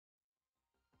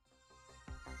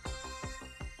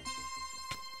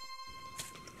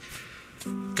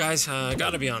Guys, I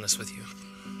gotta be honest with you.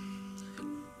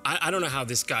 I don't know how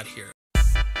this got here.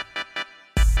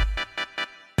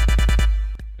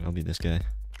 I'll be this guy.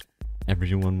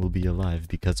 Everyone will be alive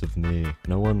because of me.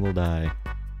 No one will die.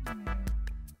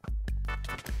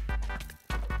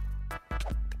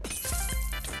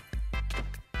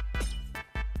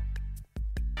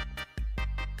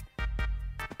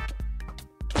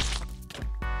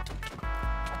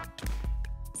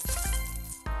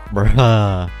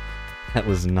 Bruh, that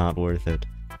was not worth it.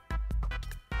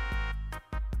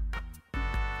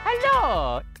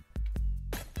 Hello!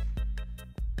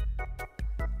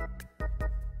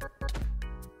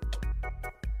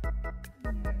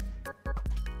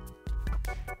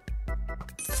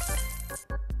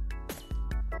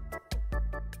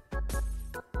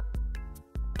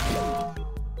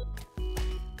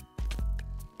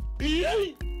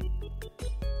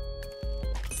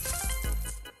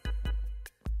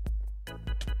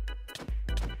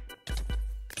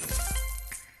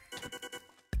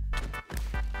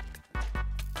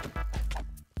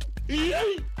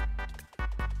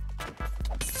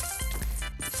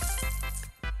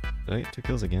 Did I get 2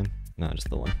 kills again? No, just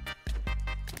the one.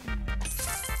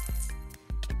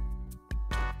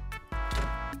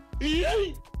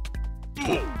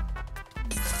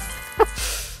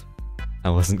 I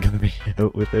wasn't gonna be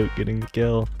out without getting the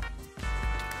kill.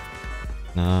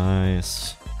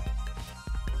 Nice.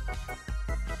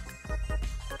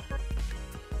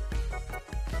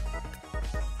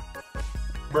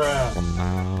 Bruh. Oh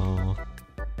no.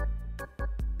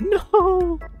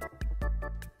 No!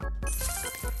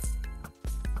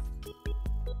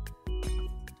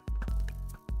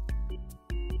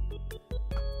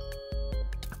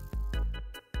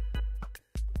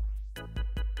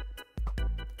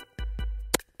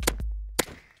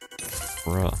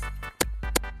 Bruh.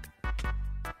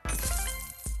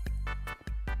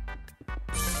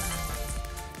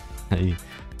 I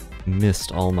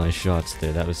missed all my shots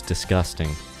there. That was disgusting.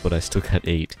 But I still got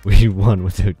 8. We won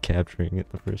without capturing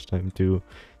it the first time too.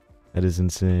 That is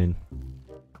insane.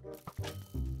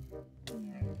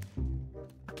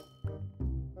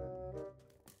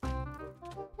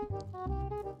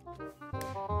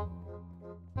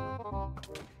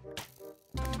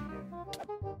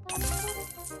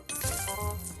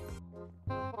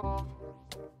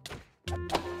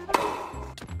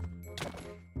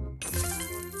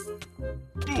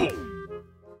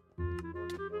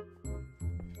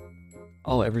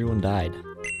 Oh, everyone died.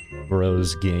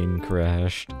 Bro's game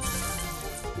crashed.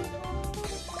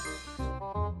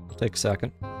 I'll take a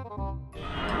second.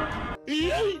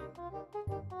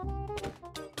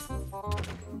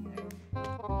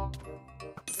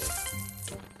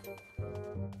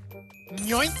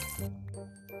 Yoink!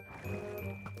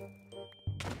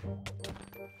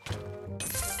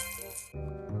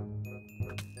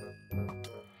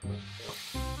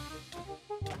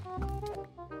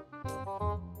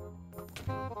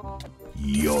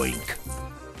 Yoink!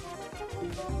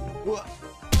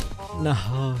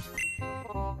 No.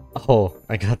 Oh,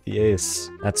 I got the ace.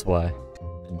 That's why.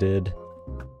 I did.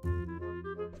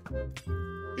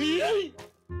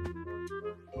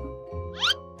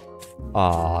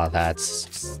 Aw, that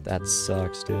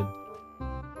sucks, dude.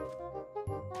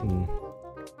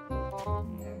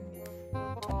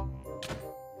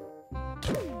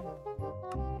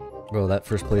 Bro, that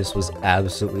first place was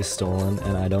absolutely stolen,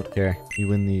 and I don't care. We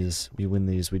win these. We win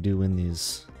these. We do win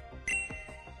these.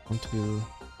 1, 2.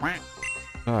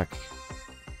 Fuck.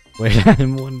 Wait,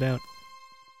 I'm 1 down.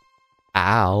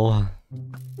 Ow.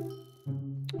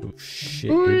 Oh shit,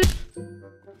 dude.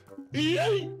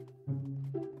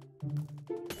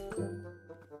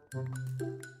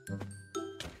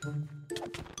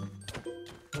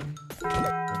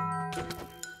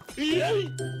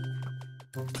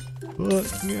 What?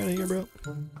 Get me out of here, bro.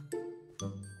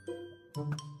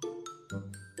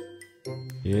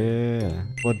 Yeah.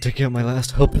 What took out my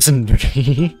last hopes and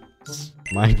dreams?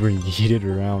 Mine were yeeted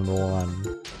around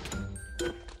 1.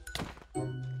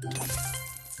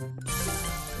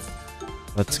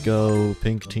 Let's go,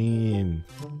 pink team.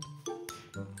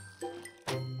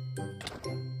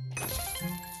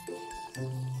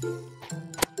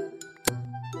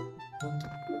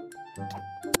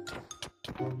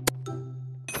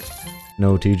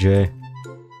 No, TJ.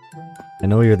 I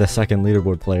know you're the second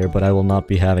leaderboard player, but I will not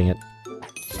be having it.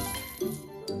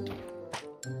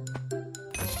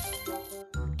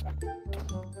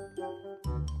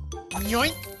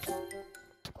 Yoink!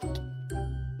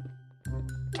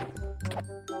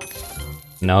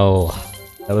 No.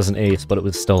 That was an ace, but it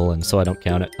was stolen, so I don't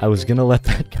count it. I was gonna let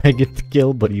that guy get the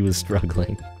kill, but he was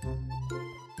struggling.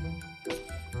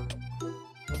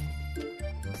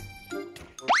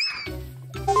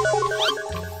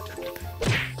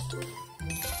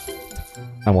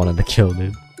 wanted the kill,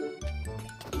 dude.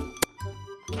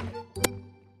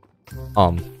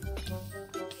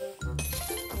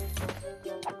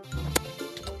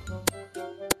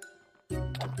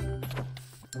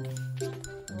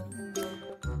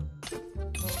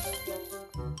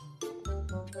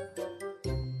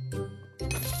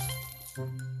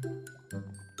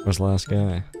 Where's the last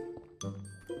guy?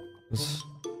 What's...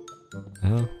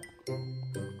 hell?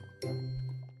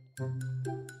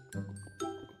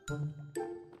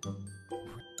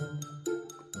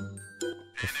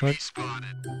 The fuck?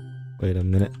 Wait a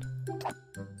minute.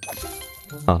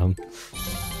 Got him.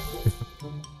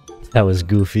 That was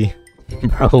goofy.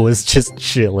 Bro was just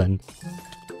chilling.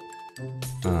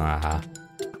 Ah.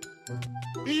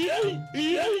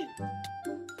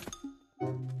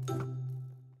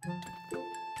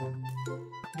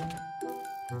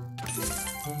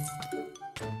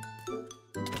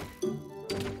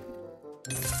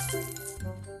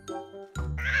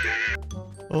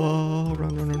 Oh,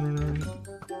 run, run, run, run, run.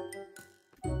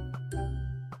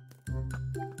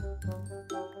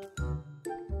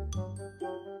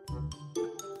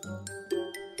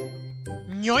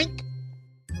 Yoink!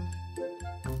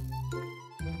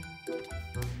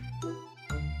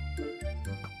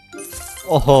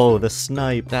 Oh, the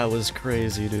snipe. That was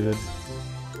crazy, dude.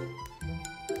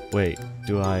 Wait,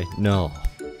 do I? No.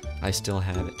 I still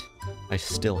have it. I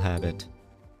still have it.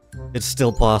 It's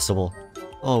still possible.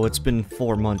 Oh, it's been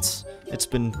 4 months. It's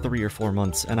been 3 or 4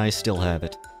 months, and I still have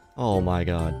it. Oh my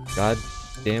god. God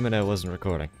damn it, I wasn't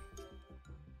recording.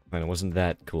 Man, it wasn't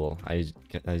that cool. I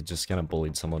just kind of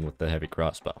bullied someone with the heavy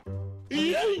crossbow.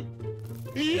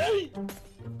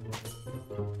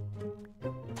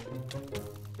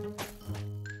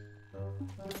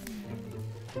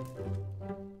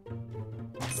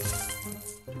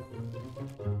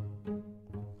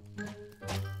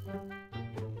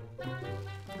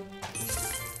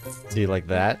 See, like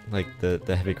that? Like the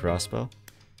heavy crossbow?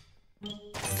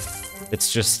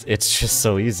 It's just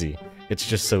so easy. It's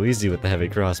just so easy with the heavy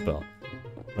crossbow.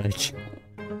 Like,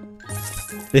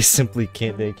 they simply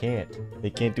can't, they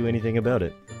can't do anything about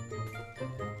it.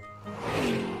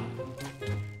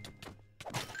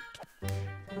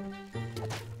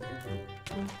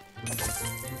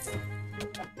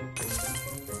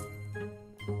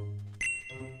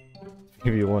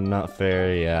 Maybe one not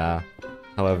fair, yeah.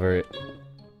 However,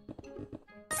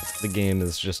 the game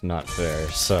is just not fair,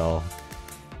 so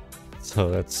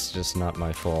that's just not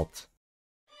my fault.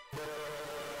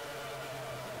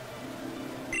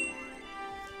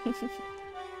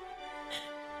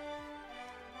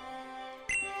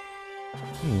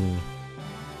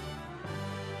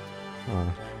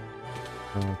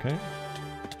 Okay.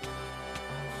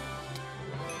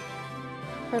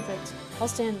 Perfect. I'll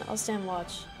stand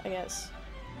watch, I guess.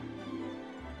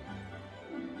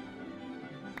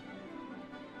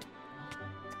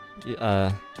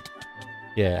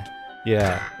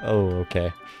 Yeah. Oh,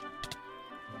 okay.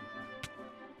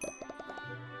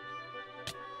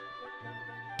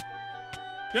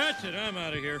 That's it, I'm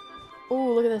out of here.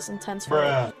 Ooh, look at this intense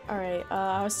fight. Alright,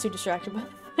 I was too distracted by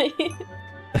the fight.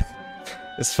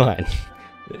 It's fine.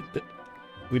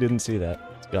 We didn't see that.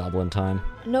 It's goblin time.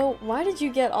 No, why did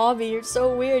you get Obby? You're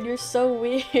so weird, you're so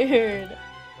weird.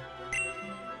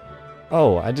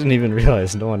 Oh, I didn't even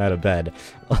realize no one had a bed.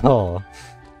 Oh.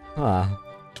 Huh.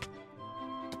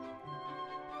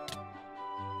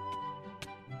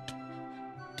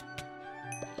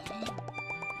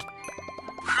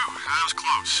 That was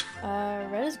close.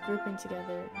 Red is grouping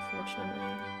together, unfortunately.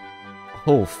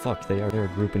 Oh fuck, they're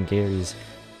grouping Garys.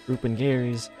 Grouping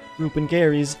Garys. Grouping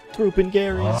Garys. Grouping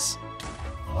Garys.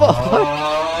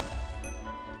 Fuck!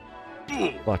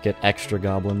 Fuck it, extra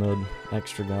goblin mode.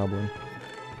 Extra goblin.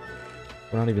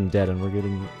 We're not even dead and we're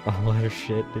getting all our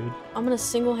shit, dude. I'm gonna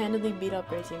single-handedly beat up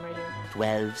Gray Team right here.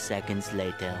 12 seconds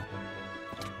later.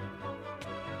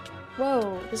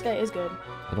 Whoa, this guy is good.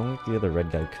 I don't think the other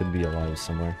red guy could be alive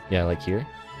somewhere. Yeah, like here?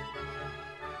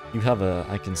 You have a...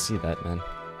 I can see that, man.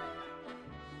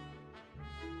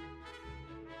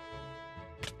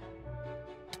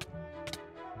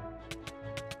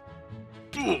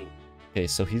 Okay,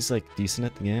 so he's like decent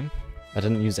at the game. I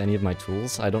didn't use any of my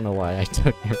tools. I don't know why I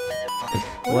took it.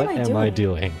 What am I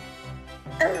doing?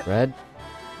 Red?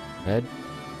 Red?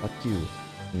 Fuck you.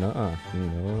 Nuh-uh.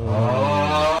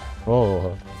 No.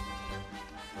 Oh.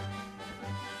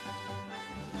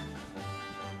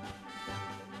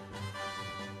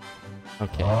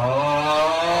 Okay.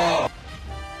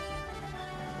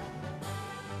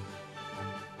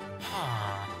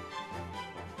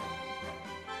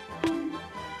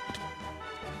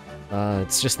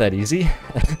 It's just that easy.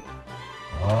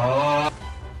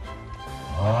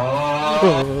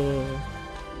 Oh,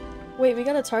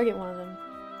 target one of them.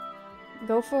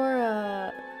 Go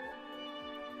for,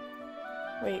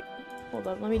 Wait, hold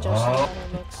up, let me just see how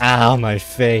it looks. Ow, my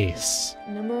face.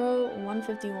 Numero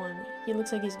 151. He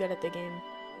looks like he's good at the game.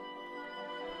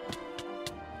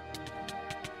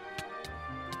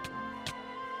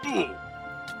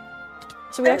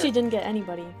 So we actually didn't get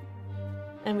anybody.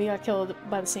 And we got killed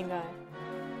by the same guy.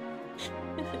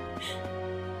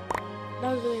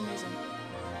 That was really amazing.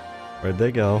 Where'd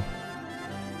they go?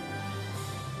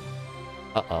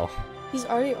 Uh-oh. He's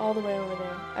already all the way over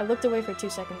there. I looked away for 2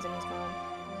 seconds and he's gone.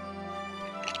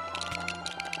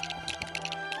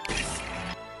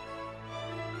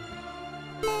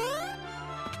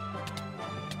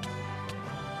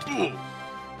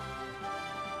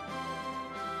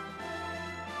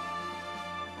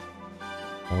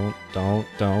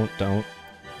 Don't.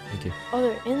 Thank you. Oh,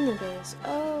 they're in the base.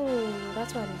 Oh,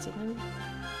 that's why I didn't see him.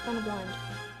 Kind of blind.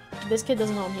 This kid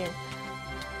doesn't know I'm here.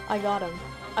 I got him.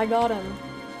 I got him.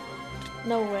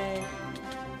 No way.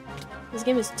 This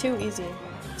game is too easy.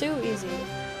 Too easy.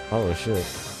 Oh shit.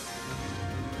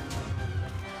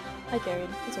 I carried.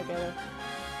 It's okay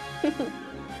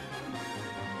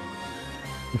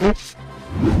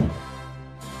though.